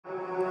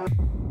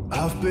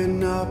I've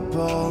been up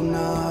all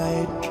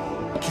night,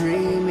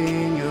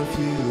 dreaming of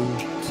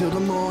you, till the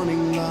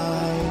morning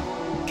light.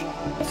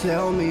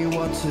 Tell me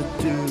what to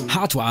do.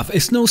 Hotwav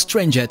is no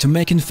stranger to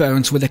making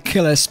phones with a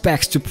killer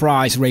specs to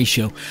price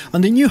ratio,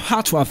 and the new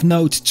Hotwav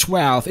Note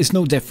 12 is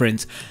no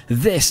different.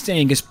 This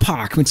thing is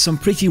packed with some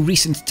pretty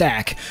recent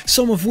tech,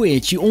 some of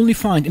which you only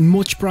find in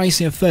much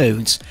pricier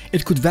phones.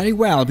 It could very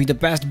well be the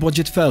best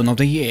budget phone of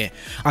the year,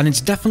 and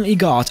it's definitely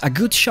got a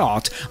good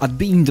shot at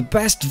being the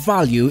best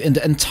value in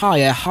the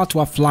entire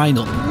Hotwav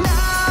lineup.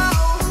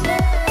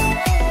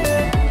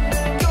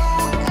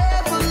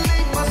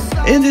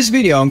 In this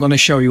video I'm gonna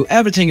show you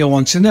everything you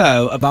want to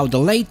know about the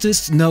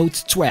latest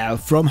Note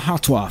 12 from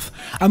Hotwav.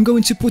 I'm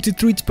going to put it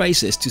through its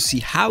paces to see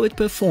how it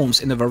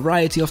performs in a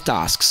variety of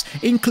tasks,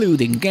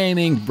 including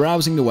gaming,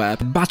 browsing the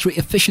web, battery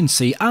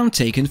efficiency and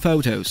taking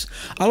photos.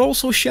 I'll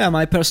also share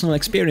my personal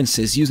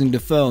experiences using the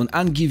phone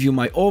and give you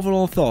my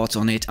overall thoughts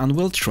on it, and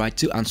will try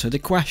to answer the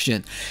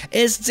question: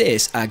 is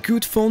this a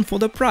good phone for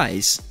the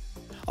price?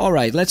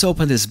 Alright, let's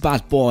open this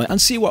bad boy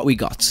and see what we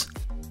got.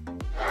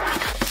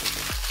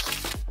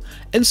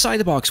 Inside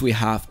the box we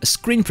have a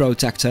screen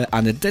protector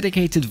and a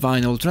dedicated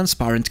vinyl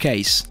transparent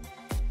case.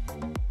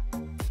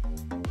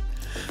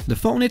 The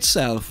phone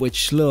itself,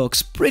 which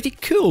looks pretty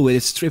cool with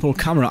its triple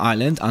camera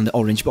island and the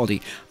orange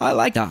body, I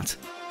like that.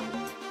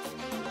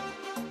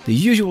 The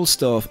usual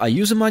stuff: a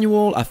user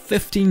manual, a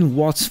 15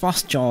 watts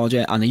fast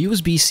charger and a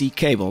USB-C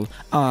cable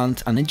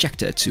and an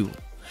ejector tool.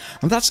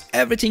 And that's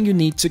everything you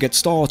need to get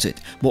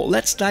started, but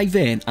let's dive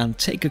in and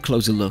take a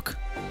closer look.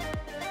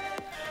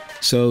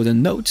 So the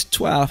Note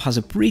 12 has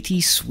a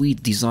pretty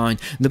sweet design.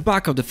 The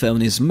back of the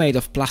phone is made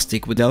of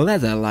plastic with a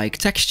leather-like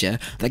texture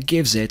that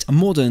gives it a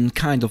modern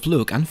kind of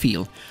look and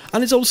feel.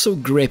 And it's also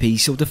grippy,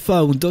 so the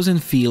phone doesn't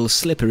feel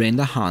slippery in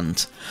the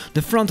hand.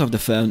 The front of the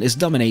phone is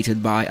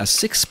dominated by a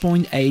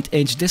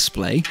 6.8-inch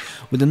display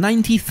with a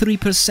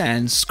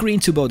 93%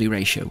 screen-to-body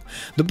ratio.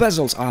 The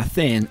bezels are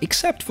thin,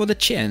 except for the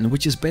chin,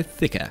 which is a bit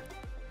thicker.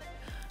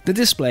 The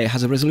display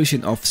has a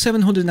resolution of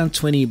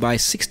 720 by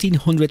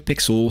 1600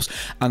 pixels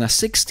and a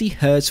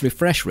 60Hz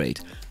refresh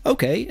rate.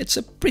 Okay, it's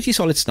a pretty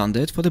solid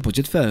standard for the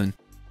budget phone.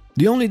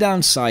 The only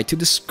downside to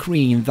the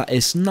screen that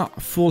is not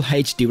full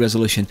HD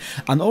resolution,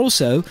 and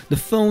also the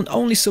phone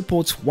only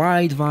supports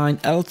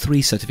Widevine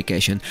L3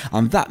 certification,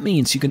 and that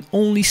means you can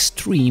only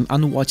stream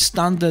and watch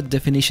standard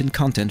definition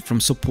content from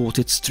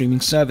supported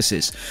streaming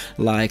services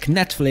like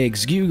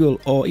Netflix, Google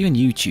or even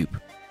YouTube.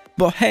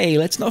 But hey,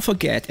 let's not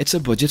forget it's a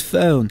budget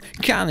phone,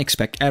 can't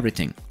expect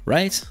everything,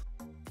 right?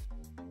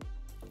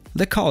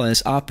 The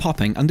colors are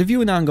popping and the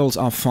viewing angles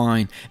are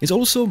fine. It's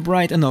also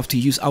bright enough to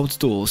use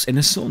outdoors in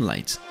the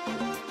sunlight.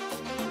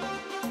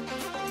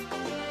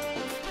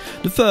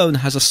 The phone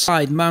has a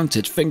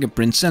side-mounted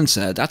fingerprint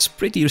sensor that's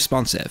pretty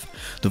responsive.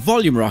 The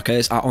volume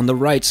rockers are on the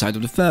right side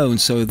of the phone,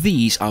 so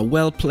these are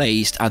well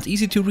placed and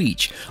easy to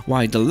reach,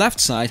 while the left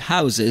side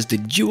houses the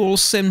dual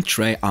SIM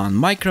tray and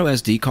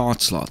microSD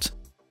card slot.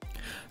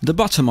 The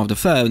bottom of the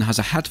phone has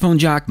a headphone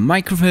jack,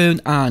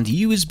 microphone and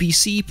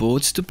USB-C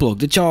ports to plug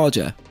the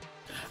charger.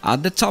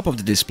 At the top of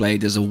the display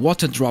there's a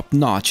water drop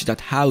notch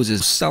that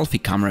houses a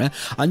selfie camera,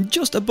 and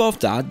just above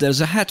that there's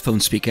a headphone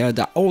speaker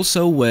that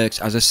also works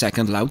as a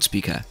second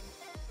loudspeaker.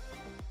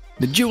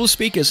 The dual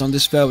speakers on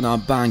this phone are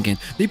banging.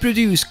 They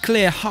produce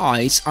clear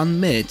highs and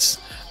mids,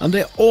 and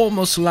they're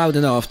almost loud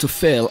enough to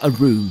fill a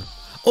room.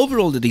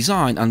 Overall, the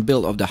design and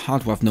build of the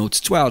Hotwav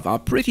Note 12 are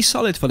pretty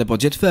solid for the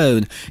budget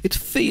phone. It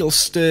feels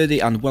sturdy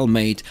and well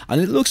made,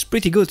 and it looks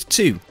pretty good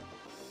too.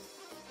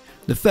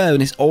 The phone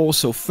is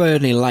also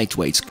fairly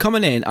lightweight,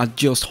 coming in at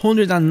just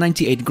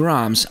 198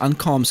 grams and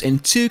comes in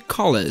two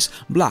colors,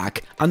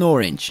 black and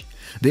orange.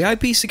 The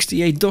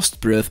IP68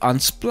 dustproof and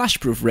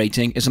splashproof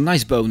rating is a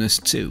nice bonus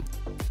too.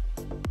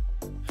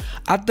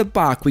 At the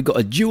back we got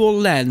a dual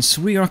lens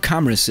rear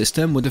camera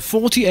system with a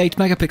 48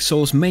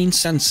 megapixels main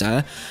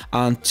sensor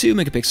and 2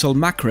 megapixel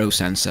macro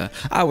sensor.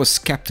 I was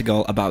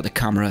skeptical about the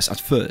cameras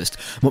at first,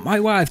 but my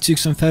wife took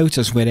some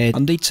photos with it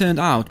and they turned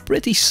out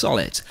pretty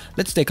solid.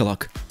 Let's take a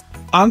look.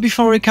 And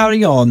before we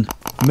carry on,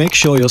 make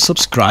sure you're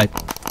subscribed.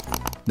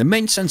 The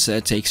main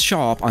sensor takes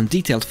sharp and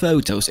detailed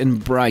photos in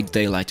bright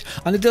daylight,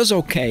 and it does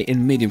okay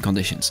in medium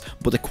conditions,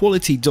 but the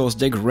quality does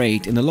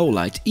degrade in the low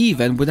light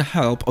even with the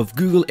help of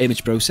Google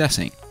image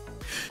processing.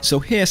 So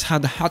here's how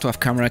the Hotwav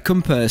camera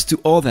compares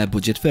to other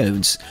budget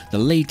phones, the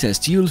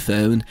latest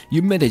Ulefone,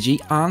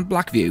 Humidity and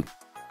Blackview.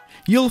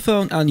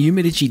 Ulefone and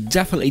Humidity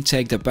definitely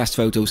take the best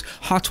photos.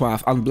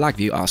 Hotwav and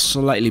Blackview are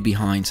slightly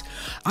behind.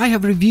 I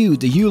have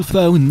reviewed the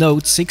Ulefone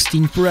Note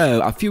 16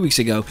 Pro a few weeks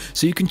ago,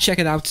 so you can check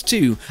it out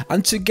too,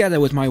 and together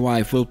with my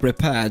wife we'll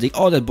prepare the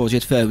other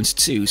budget phones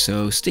too,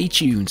 so stay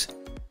tuned.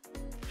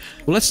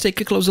 Well, let's take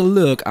a closer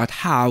look at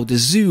how the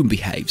zoom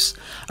behaves.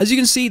 As you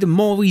can see, the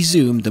more we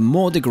zoom, the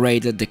more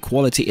degraded the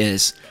quality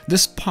is,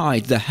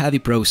 despite the heavy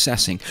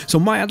processing. So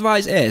my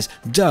advice is,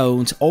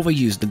 don't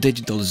overuse the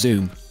digital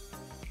zoom.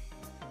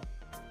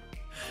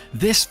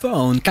 This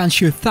phone can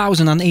shoot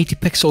 1080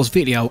 pixels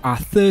video at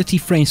 30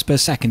 frames per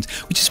second,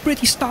 which is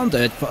pretty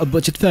standard for a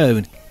budget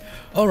phone.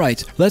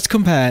 Alright, let's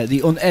compare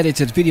the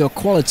unedited video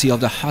quality of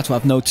the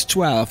Hotwav Note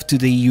 12 to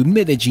the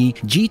Umidigi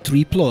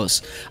G3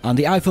 Plus and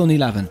the iPhone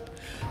 11.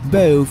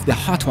 Both the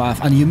Hotwav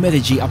and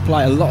Umidigi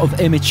apply a lot of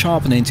image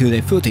sharpening to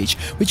their footage,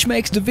 which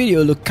makes the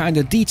video look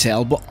kinda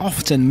detailed but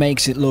often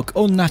makes it look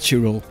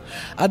unnatural.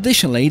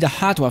 Additionally, the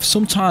Hotwav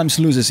sometimes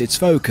loses its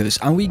focus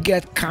and we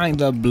get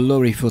kinda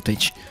blurry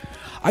footage.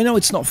 I know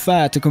it's not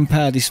fair to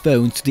compare this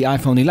phone to the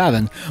iPhone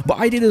 11, but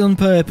I did it on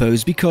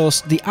purpose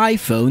because the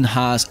iPhone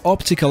has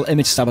optical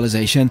image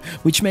stabilization,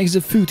 which makes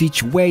the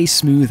footage way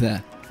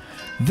smoother.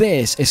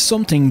 This is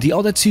something the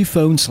other two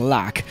phones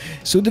lack,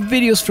 so the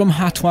videos from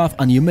Hotwav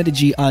and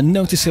Umidigi are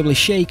noticeably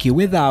shaky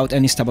without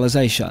any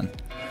stabilization.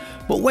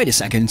 But wait a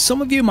second,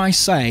 some of you might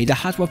say the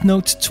Hotwav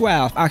Note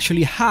 12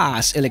 actually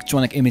has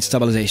electronic image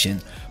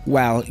stabilization.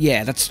 Well,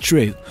 yeah, that's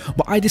true,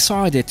 but I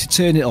decided to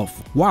turn it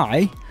off.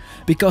 Why?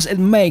 Because it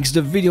makes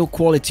the video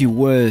quality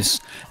worse.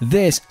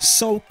 This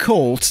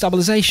so-called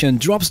stabilization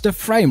drops the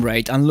frame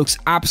rate and looks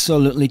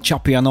absolutely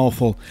choppy and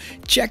awful.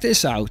 Check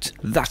this out,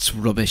 that's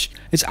rubbish,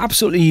 it's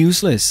absolutely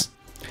useless.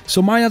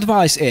 So my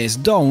advice is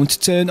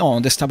don't turn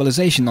on the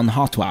stabilization on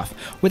Hotwav.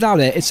 Without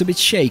it, it's a bit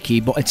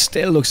shaky, but it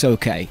still looks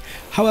okay.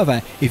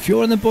 However, if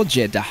you're on a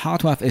budget, the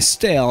Hotwav is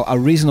still a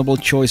reasonable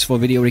choice for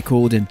video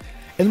recording.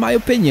 In my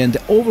opinion,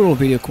 the overall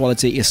video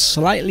quality is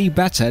slightly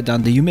better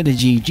than the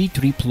Umidigi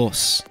G3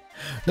 Plus.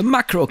 The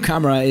macro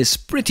camera is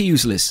pretty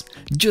useless,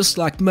 just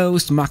like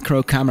most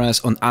macro cameras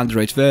on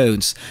Android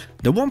phones.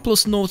 The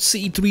OnePlus Nord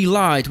CE3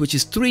 Lite, which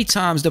is 3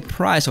 times the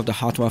price of the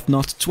Hotwav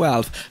Note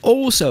 12,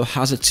 also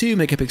has a 2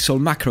 megapixel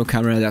macro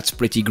camera that's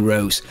pretty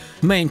gross.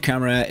 Main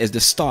camera is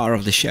the star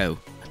of the show.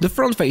 The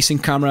front-facing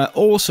camera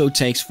also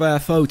takes fair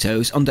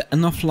photos under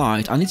enough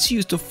light and it's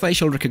used of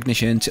facial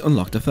recognition to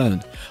unlock the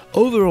phone.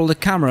 Overall, the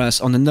cameras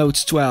on the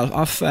Note 12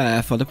 are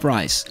fair for the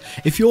price.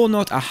 If you're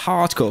not a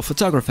hardcore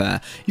photographer,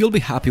 you'll be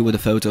happy with the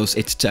photos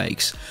it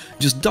takes.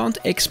 Just don't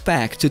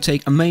expect to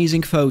take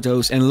amazing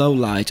photos in low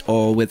light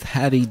or with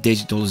heavy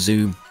digital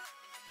zoom.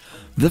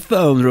 The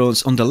phone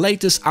runs on the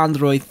latest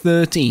Android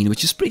 13,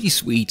 which is pretty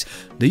sweet.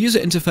 The user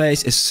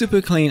interface is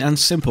super clean and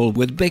simple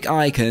with big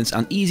icons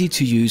and easy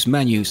to use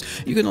menus.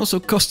 You can also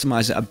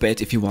customize it a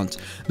bit if you want.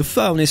 The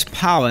phone is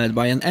powered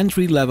by an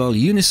entry-level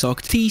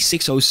Unisoc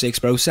T606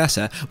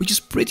 processor, which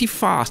is pretty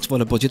fast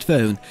for a budget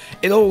phone.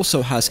 It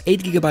also has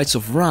 8GB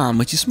of RAM,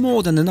 which is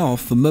more than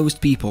enough for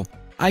most people.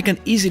 I can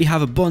easily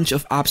have a bunch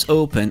of apps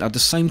open at the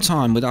same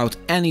time without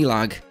any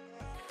lag.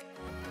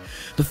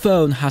 The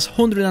phone has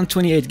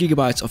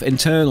 128GB of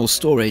internal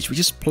storage, which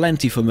is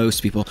plenty for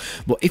most people,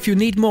 but if you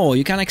need more,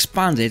 you can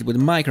expand it with a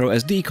micro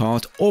SD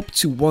card up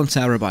to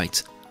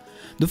 1TB.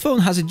 The phone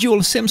has a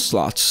dual SIM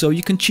slot, so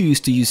you can choose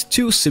to use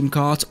 2 SIM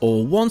cards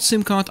or 1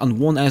 SIM card and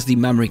 1 SD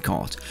memory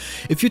card.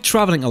 If you're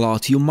traveling a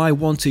lot, you might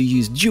want to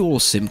use dual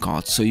SIM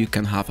cards, so you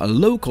can have a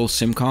local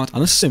SIM card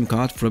and a SIM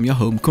card from your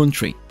home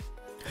country.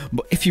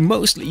 But if you're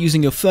mostly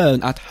using your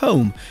phone at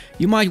home,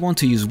 you might want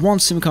to use 1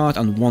 SIM card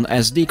and 1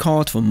 SD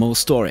card for more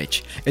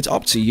storage. It's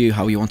up to you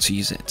how you want to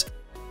use it.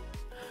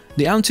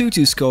 The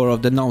Antutu score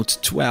of the Note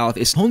 12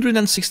 is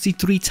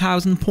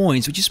 163,000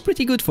 points, which is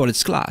pretty good for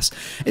its class.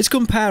 It's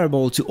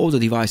comparable to other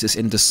devices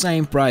in the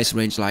same price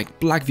range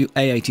like Blackview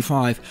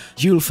A85,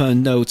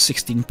 Ulefone Note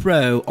 16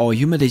 Pro or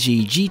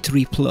Umidigi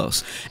G3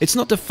 Plus. It's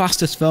not the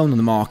fastest phone on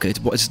the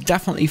market, but it's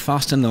definitely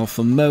fast enough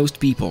for most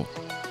people.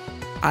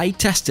 I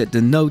tested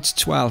the Note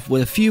 12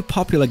 with a few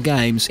popular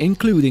games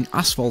including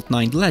Asphalt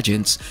 9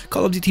 Legends,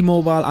 Call of Duty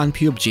Mobile and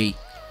PUBG.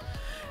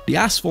 The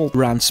Asphalt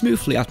ran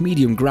smoothly at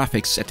medium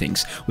graphics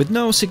settings with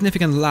no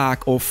significant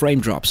lag or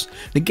frame drops.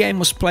 The game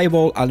was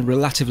playable and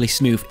relatively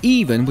smooth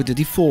even with the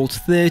default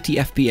 30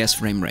 FPS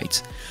frame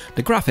rate.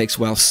 The graphics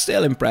were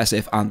still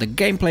impressive and the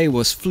gameplay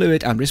was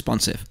fluid and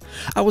responsive.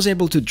 I was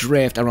able to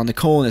drift around the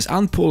corners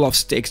and pull off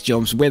sticks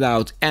jumps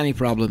without any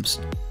problems.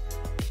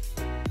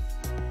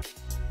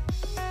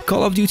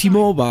 Call of Duty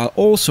Mobile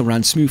also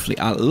ran smoothly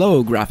at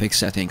low graphics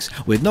settings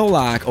with no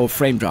lag or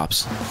frame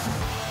drops.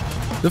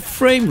 The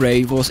frame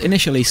rate was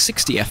initially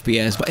 60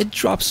 FPS, but it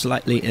dropped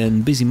slightly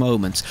in busy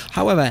moments.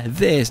 However,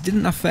 this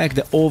didn't affect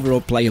the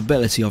overall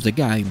playability of the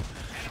game.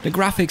 The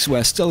graphics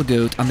were still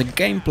good and the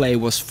gameplay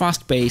was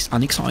fast-paced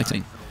and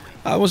exciting.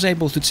 I was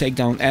able to take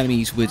down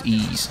enemies with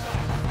ease.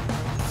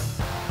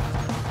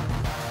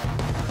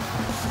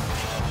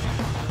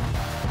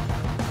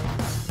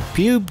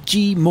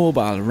 PUBG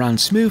Mobile ran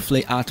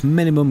smoothly at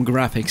minimum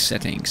graphics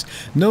settings.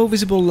 No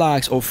visible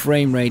lags or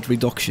frame rate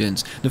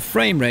reductions. The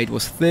frame rate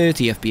was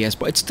 30 FPS,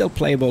 but it's still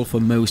playable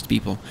for most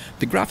people.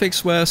 The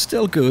graphics were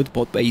still good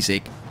but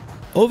basic.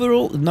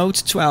 Overall, the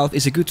Note 12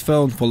 is a good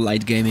phone for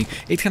light gaming.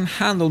 It can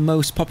handle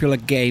most popular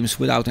games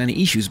without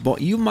any issues,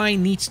 but you might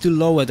need to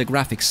lower the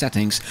graphics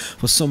settings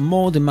for some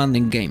more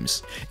demanding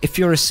games. If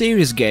you're a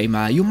serious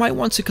gamer, you might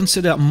want to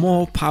consider a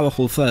more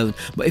powerful phone,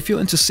 but if you're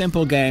into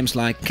simple games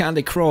like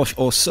Candy Crush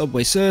or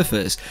Subway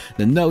Surfers,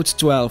 the Note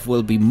 12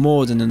 will be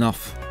more than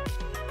enough.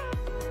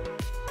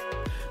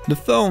 The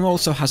phone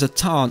also has a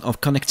ton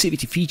of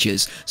connectivity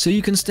features, so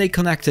you can stay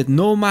connected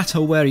no matter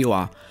where you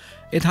are.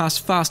 It has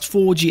fast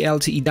 4G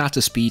LTE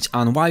data speed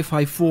and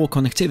Wi-Fi 4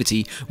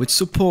 connectivity with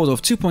support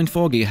of 2.4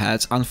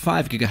 GHz and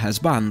 5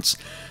 GHz bands.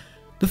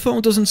 The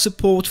phone doesn't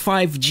support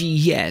 5G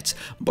yet,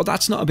 but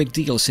that's not a big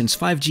deal since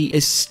 5G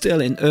is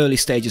still in early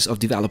stages of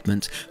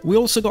development. We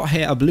also got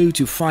here a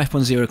Bluetooth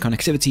 5.0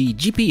 connectivity,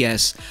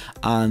 GPS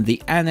and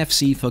the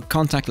NFC for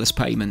contactless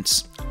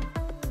payments.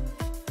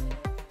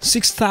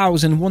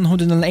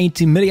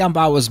 6180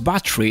 mAh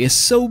battery is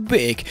so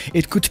big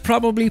it could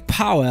probably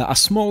power a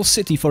small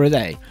city for a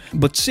day.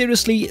 But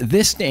seriously,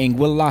 this thing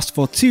will last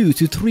for 2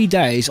 to 3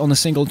 days on a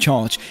single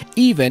charge,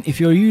 even if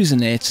you're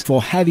using it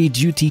for heavy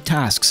duty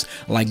tasks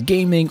like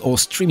gaming or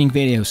streaming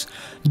videos.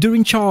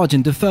 During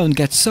charging, the phone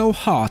gets so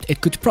hot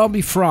it could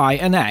probably fry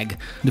an egg.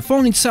 The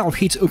phone itself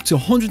heats up to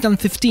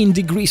 115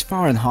 degrees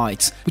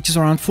Fahrenheit, which is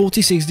around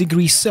 46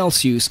 degrees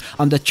Celsius,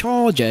 and the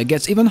charger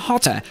gets even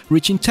hotter,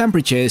 reaching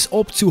temperatures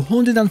up to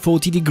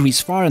 140 degrees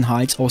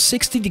Fahrenheit or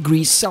 60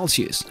 degrees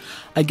Celsius.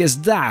 I guess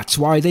that's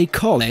why they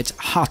call it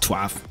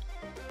Hotwav.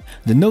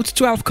 The Note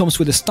 12 comes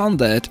with a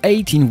standard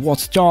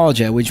 18-watt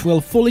charger which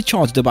will fully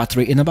charge the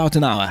battery in about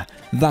an hour.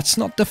 That's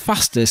not the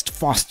fastest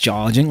fast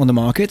charging on the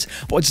market,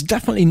 but it's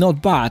definitely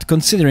not bad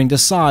considering the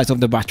size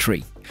of the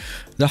battery.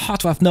 The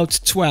Hotwav Note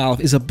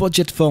 12 is a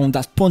budget phone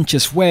that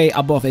punches way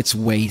above its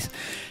weight.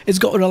 It's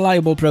got a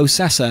reliable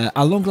processor,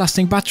 a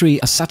long-lasting battery,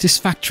 a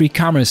satisfactory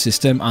camera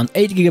system and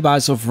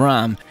 8GB of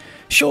RAM.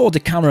 Sure, the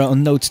camera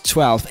on Note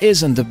 12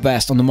 isn't the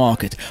best on the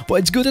market, but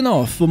it's good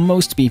enough for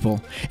most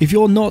people. If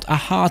you're not a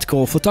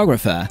hardcore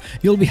photographer,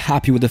 you'll be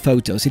happy with the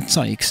photos it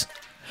takes.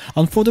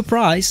 And for the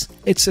price,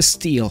 it's a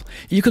steal.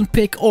 You can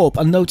pick up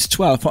a Note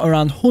 12 for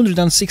around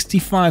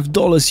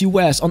 $165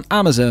 US on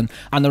Amazon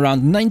and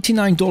around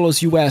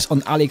 $99 US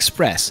on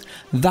AliExpress.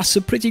 That's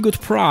a pretty good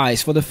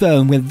price for the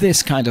phone with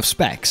this kind of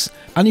specs.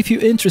 And if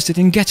you're interested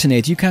in getting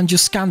it, you can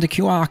just scan the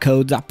QR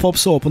code that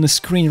pops up on the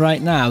screen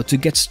right now to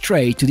get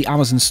straight to the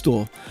Amazon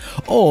store.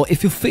 Or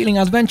if you're feeling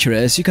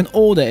adventurous, you can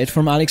order it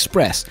from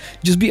AliExpress.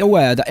 Just be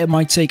aware that it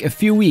might take a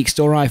few weeks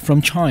to arrive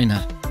from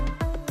China.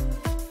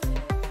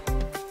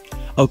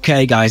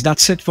 Okay guys,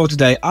 that's it for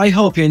today. I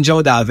hope you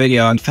enjoyed that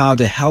video and found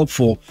it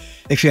helpful.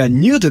 If you are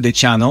new to the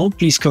channel,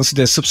 please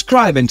consider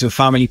subscribing to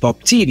Family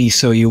Pop TV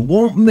so you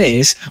won't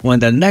miss when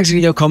the next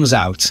video comes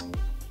out.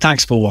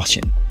 Thanks for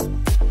watching.